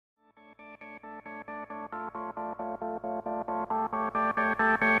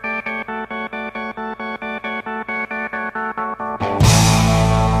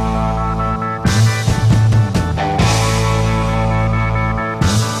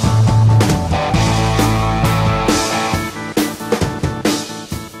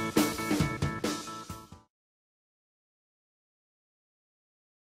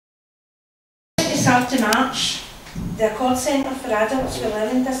3rd of March, the McCourt Centre for Adults with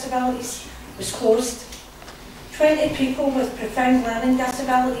Learning Disabilities was closed. 20 people with profound learning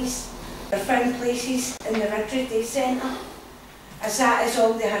disabilities were found places in the Ridgewood Day Centre, as that is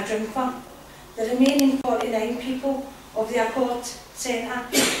all they had room for. The remaining 49 people of the McCourt Centre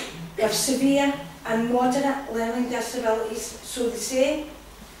with severe and moderate learning disabilities, so they say,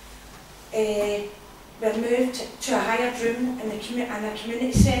 were moved to a hired room in a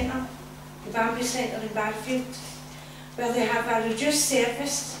community centre, the Bambury Centre in Barfield, where they have a reduced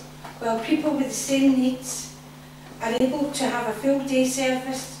service, while people with the same needs are able to have a full day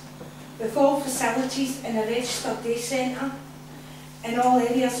service with all facilities in a registered day centre in all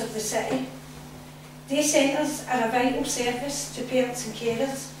areas of the city. Day centres are a vital service to parents and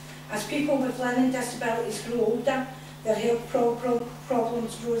carers. As people with learning disabilities grow older, their health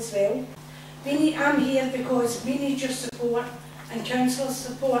problems grow as well. I'm here because we need your support and council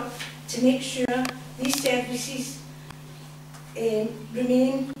support to make sure these services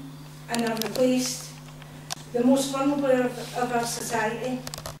remain and are replaced. The most vulnerable of our society,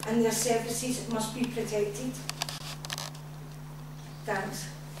 and their services must be protected. Thanks.